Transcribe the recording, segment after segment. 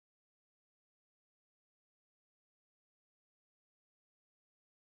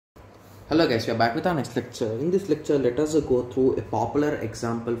Hello guys, we are back with our next lecture. In this lecture, let us go through a popular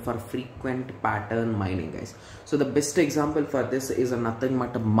example for frequent pattern mining, guys. So the best example for this is nothing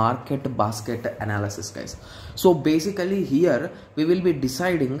but market basket analysis, guys. So basically here we will be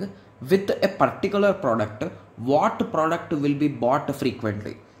deciding with a particular product what product will be bought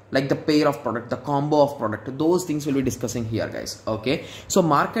frequently, like the pair of product, the combo of product, those things we'll be discussing here, guys. Okay, so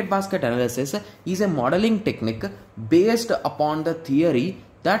market basket analysis is a modeling technique based upon the theory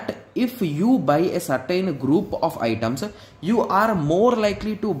that if you buy a certain group of items, you are more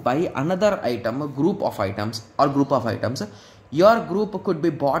likely to buy another item, group of items. Your group could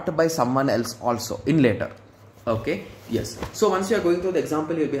be bought by someone else also in later. Okay, yes. So once you are going through the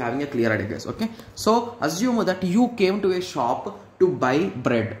example, you'll be having a clear idea, guys. Okay, so assume that you came to a shop to buy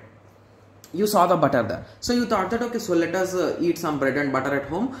bread. You saw the butter there, so you thought that okay, so let us eat some bread and butter at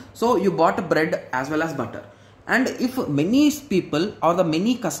home. So you bought bread as well as butter. And if many people or the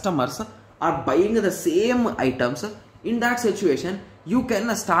many customers are buying the same items, in that situation you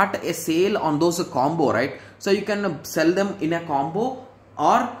can start a sale on those combo, right? So you can sell them in a combo,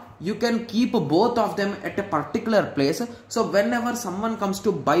 or you can keep both of them at a particular place. So whenever someone comes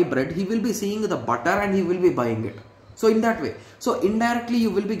to buy bread, he will be seeing the butter and he will be buying it. So in that way, so indirectly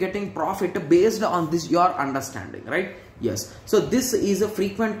you will be getting profit based on this your understanding, right? Yes. So this is a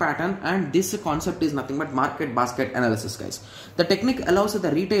frequent pattern, and this concept is nothing but market basket analysis, guys. The technique allows the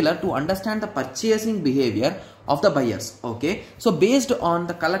retailer to understand the purchasing behavior of the buyers. Okay. So based on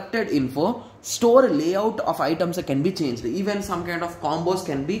the collected info, store layout of items can be changed. Even some kind of combos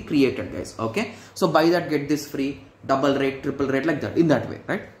can be created, guys. Okay. So buy that, get this free, double rate, triple rate, like that, in that way,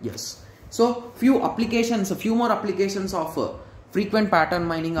 right? Yes. So few more applications of frequent pattern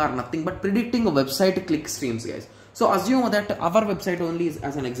mining are nothing but predicting a website click streams, guys. So assume that our website only is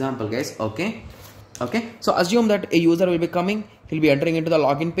as an example, guys. Okay. So assume that a user will be coming, he'll be entering into the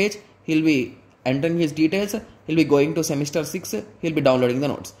login page, he'll be entering his details, he'll be going to semester 6, he'll be downloading the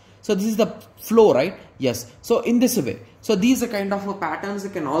notes. So this is the flow, right? Yes. So in this way, so these kind of patterns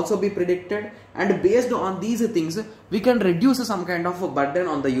can also be predicted, and based on these things, we can reduce some kind of burden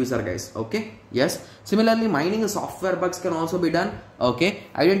on the user, guys. Okay. Yes. Similarly, mining software bugs can also be done. Okay.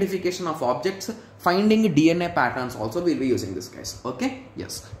 Identification of objects, finding DNA patterns also we'll be using this, guys. Okay.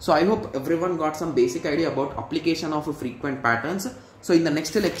 Yes. So I hope everyone got some basic idea about application of frequent patterns. So in the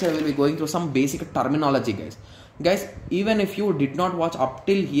next lecture, we'll be going through some basic terminology, guys. Guys, even if you did not watch up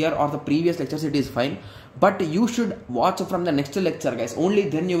till here or the previous lectures, it is fine, but you should watch from the next lecture, guys. Only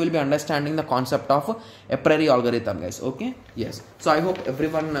then you will be understanding the concept of a prairie algorithm, guys. Okay. Yes. So I hope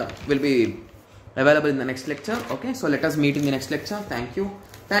everyone will be available in the next lecture. Okay. So let us meet in the next lecture. Thank you.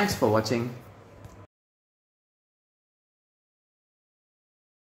 Thanks for watching.